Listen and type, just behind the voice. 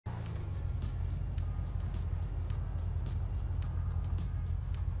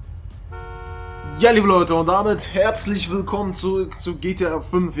Ja, liebe Leute, und damit herzlich willkommen zurück zu GTA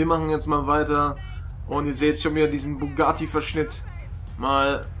 5. Wir machen jetzt mal weiter. Und ihr seht schon wieder diesen Bugatti-Verschnitt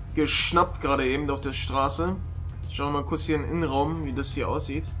mal geschnappt, gerade eben auf der Straße. Schauen wir mal kurz hier in den Innenraum, wie das hier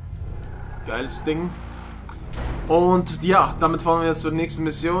aussieht. Geiles Ding. Und ja, damit fahren wir jetzt zur nächsten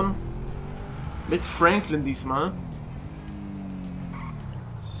Mission. Mit Franklin diesmal.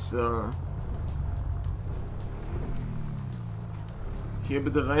 So. Hier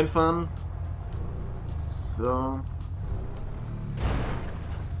bitte reinfahren. So.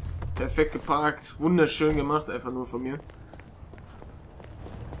 Perfekt geparkt. Wunderschön gemacht, einfach nur von mir.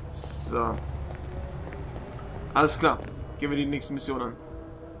 So. Alles klar. Gehen wir die nächste Mission an.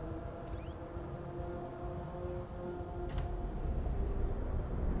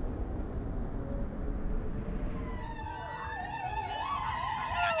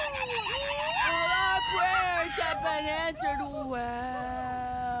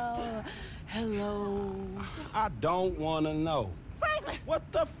 Hello. I don't wanna know. Franklin! What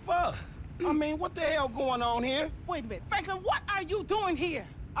the fuck? I mean, what the hell going on here? Wait a minute. Franklin, what are you doing here?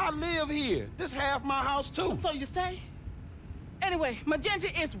 I live here. This half my house too. So you say? Anyway, Magenta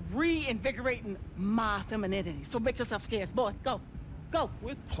is reinvigorating my femininity. So make yourself scarce, boy. Go. Go.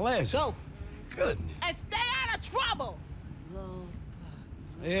 With pleasure. Go. Goodness. And stay out of trouble.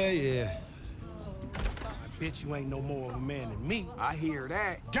 Yeah. I bet you ain't no more of a man than me. I hear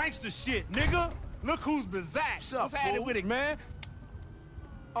that. Gangster shit, nigga. Look who's bazacked. What's up, at it fool? with it, man?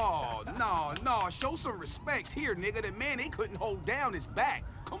 Oh, no. Show some respect here, nigga. The man, they couldn't hold down his back.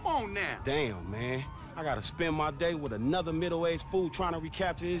 Come on now. Damn, man. I gotta spend my day with another middle-aged fool trying to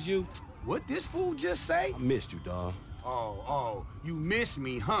recapture his youth. What this fool just say? I missed you, dawg. Oh, you miss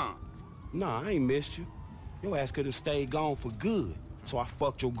me, huh? Nah, I ain't missed you. Your ass could have stayed gone for good. So I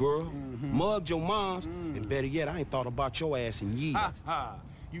fucked your girl, mugged your moms, and better yet, I ain't thought about your ass in years. Ha.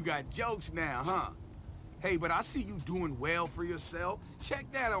 You got jokes now, huh? Hey, but I see you doing well for yourself.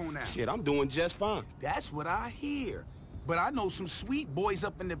 Check that on out. Shit, I'm doing just fine. That's what I hear. But I know some sweet boys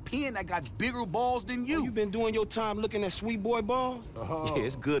up in the pen that got bigger balls than you. Oh, you been doing your time looking at sweet boy balls? Oh. Yeah,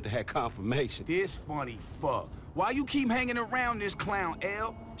 it's good to have confirmation. This funny fuck. Why you keep hanging around this clown,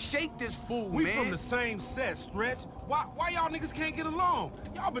 L? Shake this fool, We man. from the same set, Stretch. Why y'all niggas can't get along?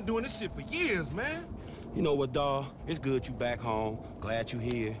 Y'all been doing this shit for years, man. You know what, dawg? It's good you back home. Glad you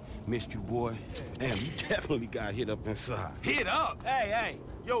here. Missed you, boy. Damn, you definitely got hit up inside. Hit up? Hey.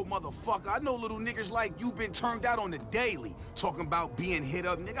 Yo, motherfucker, I know little niggas like you been turned out on the daily. Talking about being hit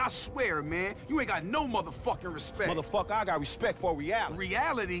up, nigga, I swear, man. You ain't got no motherfucking respect. Motherfucker, I got respect for reality.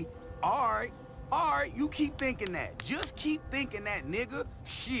 Reality? Alright, you keep thinking that. Just keep thinking that, nigga.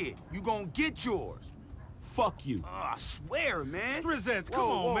 Shit, you gonna get yours. Fuck you. I swear, man. Strizzettes, come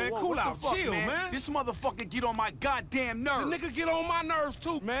on, man. Cool what the out, fuck, chill, man. This motherfucker get on my goddamn The nerves. nigga get on my nerves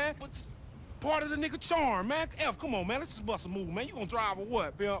too, man. But part of the nigga charm, man. F, come on, man. Let's just bust a move, man. You gonna drive or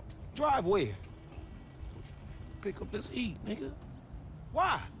what, pimp? Drive where? Pick up this heat, nigga.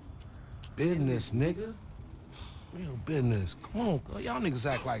 Why? Business, nigga. Real business. Come on, girl. Y'all niggas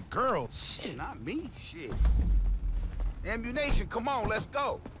act like girls. Shit. Not me, shit. Ammunition, come on, let's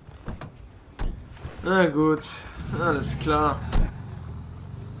go. Na gut, alles klar.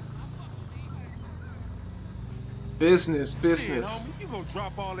 Business. Shit, homie, you gonna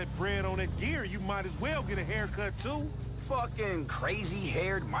drop all that bread on that gear, you might as well get a haircut too. Fucking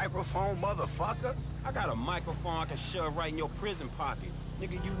crazy-haired microphone motherfucker. I got a microphone I can shove right in your prison pocket.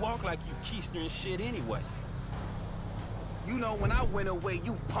 Nigga, you walk like you keister and shit anyway. You know, when I went away,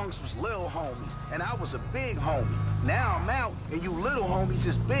 you punks was little homies, and I was a big homie. Now I'm out, and you little homies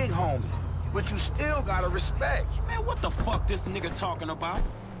is big homies. But you still gotta respect. Man, what the fuck this nigga talking about?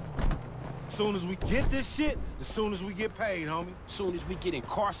 As soon as we get this shit, as soon as we get paid, homie. Soon as we get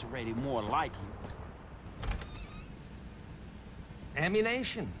incarcerated, more likely.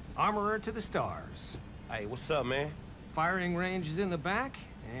 Ammunition. Armorer to the stars. Hey, what's up, man? Firing range is in the back,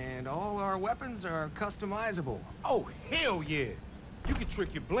 and all our weapons are customizable. Oh, hell yeah. You can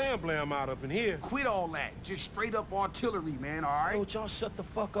trick your blam out up in here. Quit all that. Just straight up artillery, man, all right? Don't y'all shut the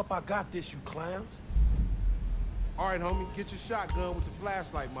fuck up. I got this, you clowns. All right, homie, get your shotgun with the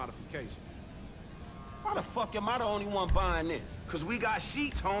flashlight modification. Why the fuck am I the only one buying this? Cause we got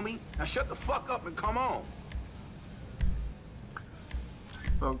sheets, homie. Now shut the fuck up and come on.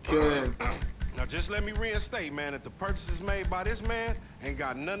 Okay. Now just let me reinstate, man, that the purchases made by this man ain't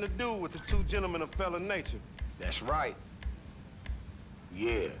got nothing to do with the two gentlemen of felon nature. That's right.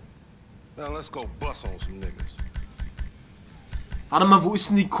 Yeah. Now let's go bust on some niggas. Warte mal, wo ist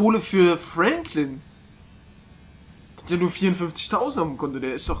denn die Kohle für Franklin? Der hat ja nur 54.000 am Konto,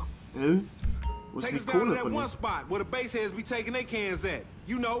 der ist doch... Wo ist Take die us down to Kohle that von one ihm? spot where the baseheads be taking their cans at.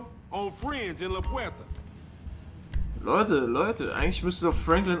 You know, on Friends in La Puerta. Leute, eigentlich müsste doch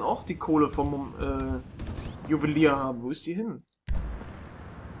Franklin auch die Kohle vom Juwelier haben. Wo ist sie hin?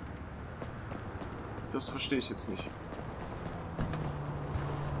 Das verstehe ich jetzt nicht.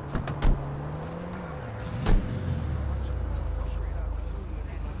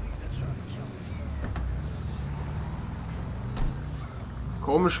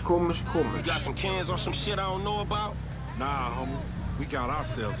 Komisch. You got some cans or some shit I don't know about? Nah, homie. We got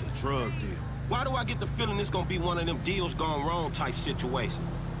ourselves a drug deal. Why do I get the feeling it's gonna be one of them deals gone wrong type situations?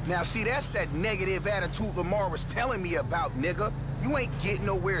 Now, see, that's that negative attitude Lamar was telling me about, nigga. You ain't getting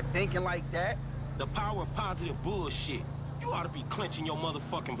nowhere thinking like that. The power of positive bullshit. You ought to be clenching your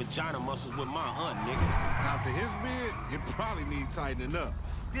motherfucking vagina muscles with my hunt, nigga. After his bid, it probably needs tightening up.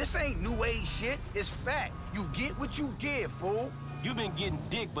 This ain't new age shit. It's fact. You get what you give, fool. You been getting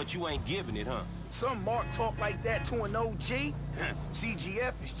dick, but you ain't giving it, huh? Some Mark talk like that to an OG?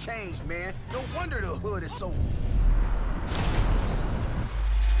 CGF has changed, man. No wonder the hood is so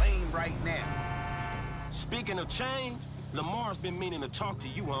lame right now. Speaking of change, Lamar's been meaning to talk to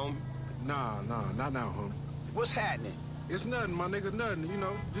you, homie. Nah, not now, homie. What's happening? It's nothing, my nigga, nothing, you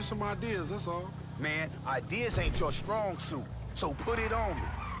know. Just some ideas, that's all. Man, ideas ain't your strong suit, so put it on me.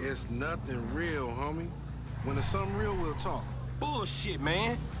 It's nothing real, homie. When it's something real, we'll talk. Bullshit,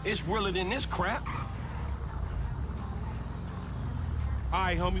 man. It's realer than this crap. All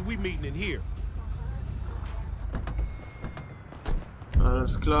right, homie, we meeting in here.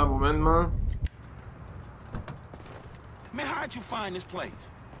 Alles klar, Moment mal. Man, how'd you find this place?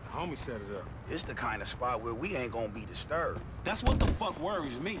 The homie set it up. It's the kind of spot where we ain't gonna be disturbed. That's what the fuck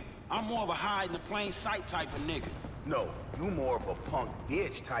worries me. I'm more of a hide in the plain sight type of nigga. No, you more of a punk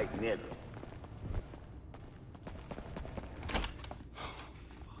bitch type nigga.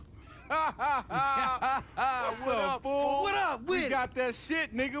 What's up, fool? What up with We it? got that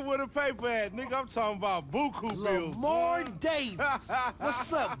shit, nigga, with a paper at. Nigga, I'm talking about buku bills. Lamar Davis.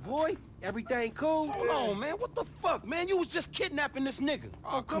 What's up, boy? Everything cool? Hold on, man. What the fuck, man? You was just kidnapping this nigga.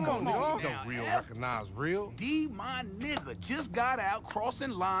 Oh, come on, dog. Don't real recognize real. D, my nigga, just got out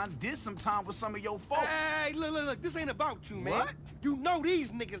crossing lines, did some time with some of your folks. Hey, look. This ain't about you, man. What? You know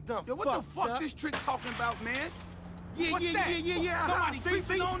these niggas done Yo, what the fuck this trick talking about, man? Yeah. Somebody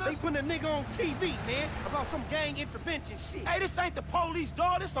See? on us? They putting a nigga on TV, man, about some gang intervention shit. Hey, this ain't the police,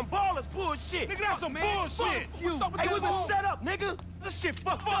 dog. This some ballers bullshit. Nigga, that's some man. bullshit. Fuck you. Hey, we been set up, nigga. This shit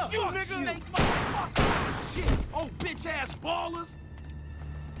fucked up. you, nigga. Snake motherfucker. Shit. Oh, bitch ass ballers.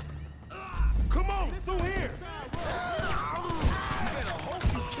 Come on, through here.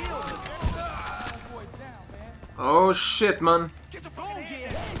 Oh shit, man. Get the fucking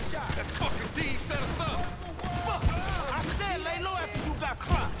headshot. That fucking D set us up. Fuck. I said lay low after you got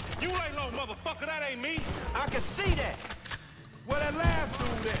clocked. You lay low, motherfucker. That ain't me. I can see that. Where that last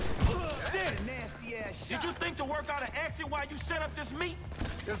dude at? Shit. Nasty ass shot. Did you think to work out an exit while you set up this meet?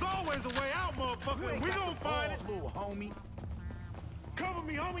 There's always a way out, motherfucker. We gonna find it. Little homie. Cover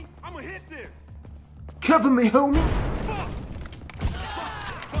me, homie. I'ma hit this. Cover me, homie. Fuck.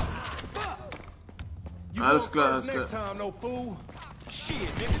 You Alles go klar, first alles next klar. time, no fool. Shit,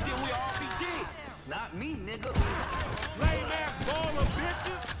 nigga, then we all be dead. Not me, nigga. Lame ass baller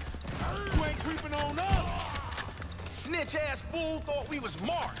bitches. You ain't creeping on us. Snitch ass fool thought we was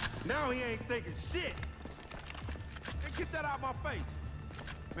marked. Now he ain't thinking shit. Hey, get that out my face.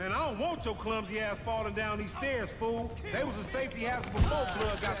 Man, I don't want your clumsy ass falling down these stairs, fool. They was a safety hazard before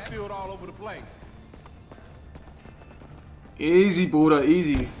blood got spilled all over the place. Easy, Bruder,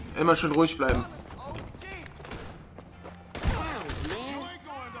 easy. Immer schön ruhig bleiben.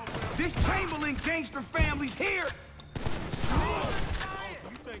 This Chamberlain gangster family's here. So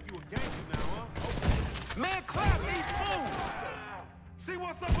you think you a gangster now, huh? Man, clap these fools. See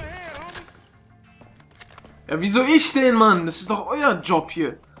what's up ahead, homie? Ja, wieso ich denn, Mann? Das ist doch euer Job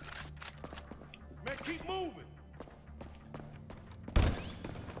hier. Man, keep moving.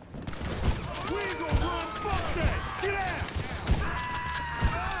 We ain't gonna run, fuck that. Get out.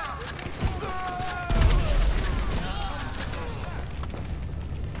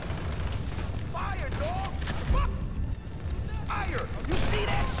 Fire, dog. Fuck. Fire. You see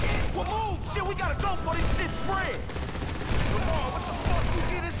that shit? Well, move. Shit, we gotta go before this shit spread. Lamar, what the fuck you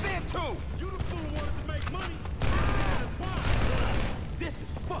get us into? You the fool who wanted to make money. This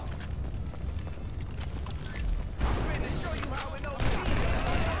is fucked. I'm finna show you how it knows.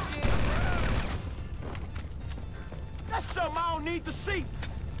 That's something I don't need to see.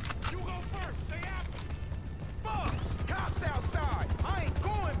 You go first. Stay after. Fuck. Cops outside. I ain't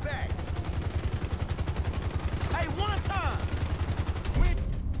going back. Hey, one time.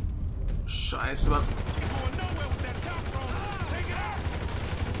 Scheiße, Mann. You going nowhere with that chopper on. Take it out.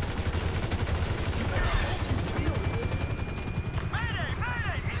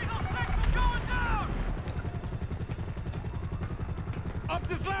 Up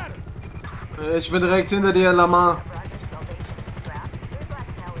this ladder. Ich bin direkt hinter dir, Lama.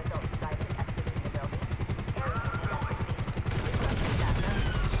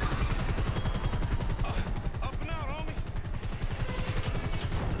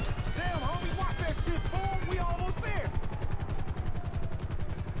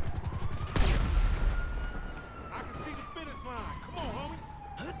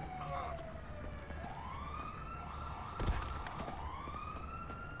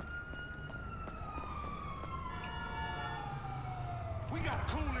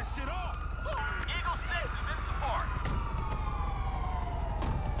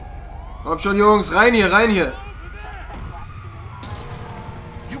 Komm schon, Jungs, rein hier, rein hier.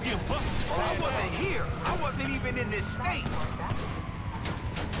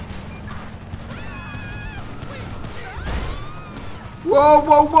 Wow,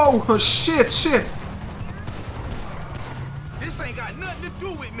 wow, wow. Shit, shit. This ain't got nothing to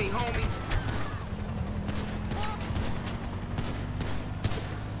do with me, homie.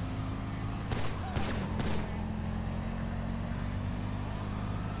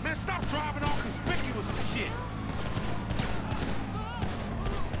 Man, stop driving all conspicuous and shit.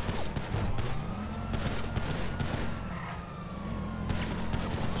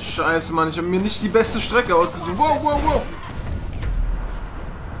 Scheiße, Mann, ich habe mir nicht die beste Strecke ausgesucht. Wow, wow, wow.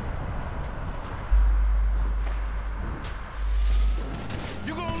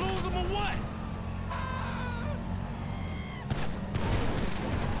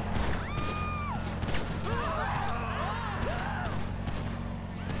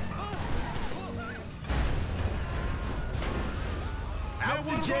 Out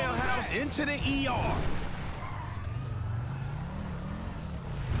the jailhouse into the ER.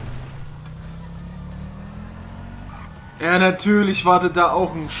 Ja, natürlich wartet da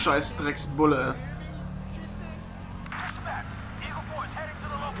auch ein scheiß Drecksbulle.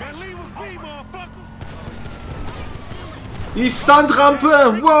 Die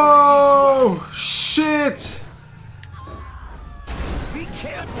Stuntrampe! Wow! Shit! Be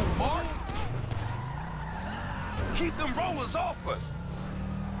careful, Mark. Keep them rollers off us.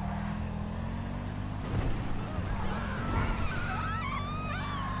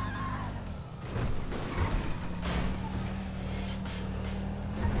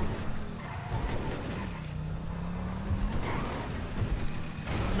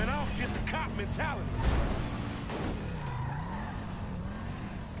 Man, I don't get the cop mentality.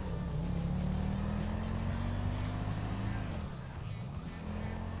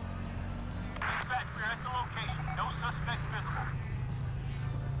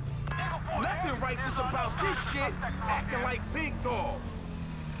 Nothing righteous about this shit. Acting like big dog.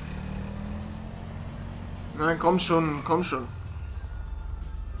 Na, komm schon, komm schon.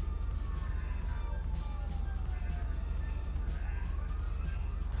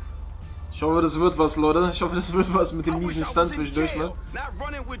 Ich hoffe, das wird was, Leute. Ich hoffe, das wird was mit dem miesen Stunt zwischendurch, ne? Not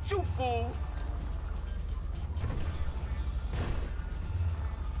running with you, fool.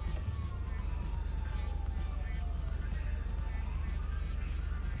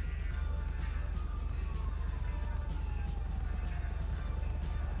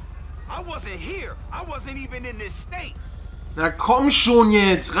 I wasn't here. I wasn't even in this state. Na komm schon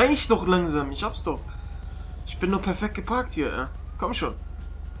jetzt. Reicht doch langsam. Ich hab's doch. Ich bin doch perfekt geparkt hier, ey. Komm schon.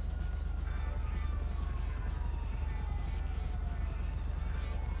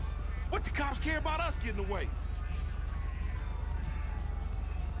 What the cops care about us getting away?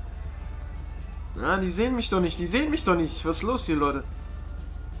 Na, die sehen mich doch nicht. Die sehen mich doch nicht. Was ist los hier, Leute?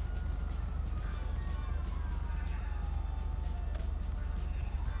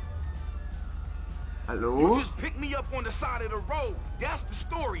 Hallo? You just picked me up on the side of the road. That's the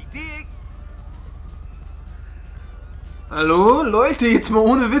story, dig? Hallo? Leute, jetzt mal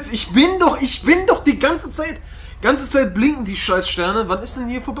ohne Witz. Ich bin doch die ganze Zeit blinken die Scheißsterne. Wann ist denn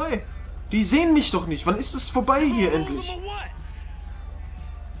hier vorbei? Die sehen mich doch nicht. Wann ist es vorbei hier endlich?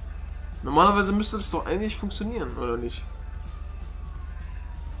 Normalerweise müsste das doch eigentlich funktionieren, oder nicht?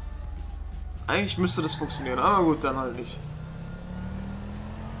 Eigentlich müsste das funktionieren, aber gut, dann halt nicht.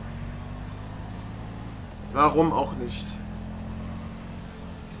 Warum auch nicht?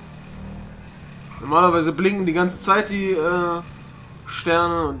 Normalerweise blinken die ganze Zeit die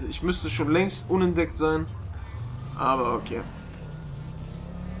Sterne und ich müsste schon längst unentdeckt sein. Aber okay.